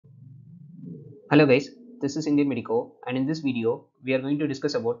Hello guys, this is Indian Medico, and in this video we are going to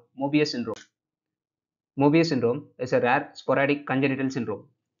discuss about Mobius syndrome. Mobius syndrome is a rare sporadic congenital syndrome.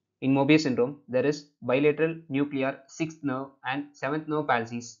 In Mobius syndrome, there is bilateral nuclear sixth nerve and seventh nerve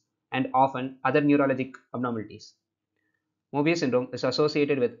palsies and often other neurologic abnormalities. Mobius syndrome is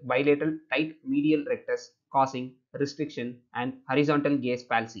associated with bilateral tight medial rectus causing restriction and horizontal gaze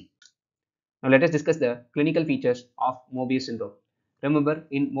palsy. Now let us discuss the clinical features of Mobius syndrome. Remember,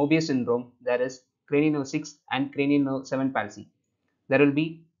 in Mobius syndrome, there is cranial nerve 6 and cranial nerve 7 palsy. There will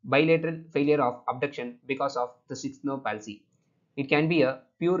be bilateral failure of abduction because of the 6th nerve palsy. It can be a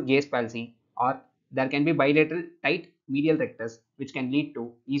pure gaze palsy, or there can be bilateral tight medial rectus which can lead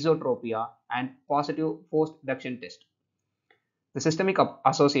to esotropia and positive post-duction test. The systemic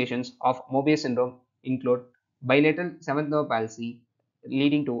associations of Mobius syndrome include bilateral 7th nerve palsy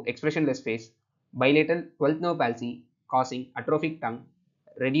leading to expressionless face, bilateral 12th nerve palsy causing atrophic tongue,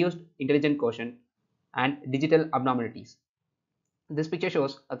 reduced intelligent quotient, and digital abnormalities. This picture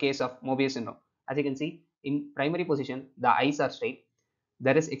shows a case of Mobius syndrome. As you can see, in primary position, the eyes are straight.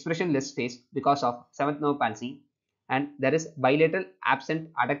 There is expressionless face because of 7th nerve palsy, and there is bilateral absent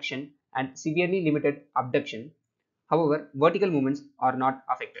adduction and severely limited abduction. However, vertical movements are not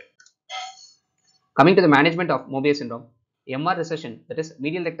affected. Coming to the management of Mobius syndrome, MR recession, that is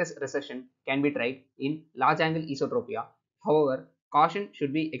medial rectus recession, can be tried in large angle esotropia. However, caution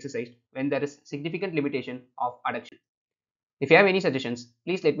should be exercised when there is significant limitation of adduction. If you have any suggestions,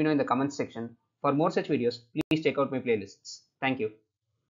 please let me know in the comments section. For more such videos, please check out my playlists. Thank you.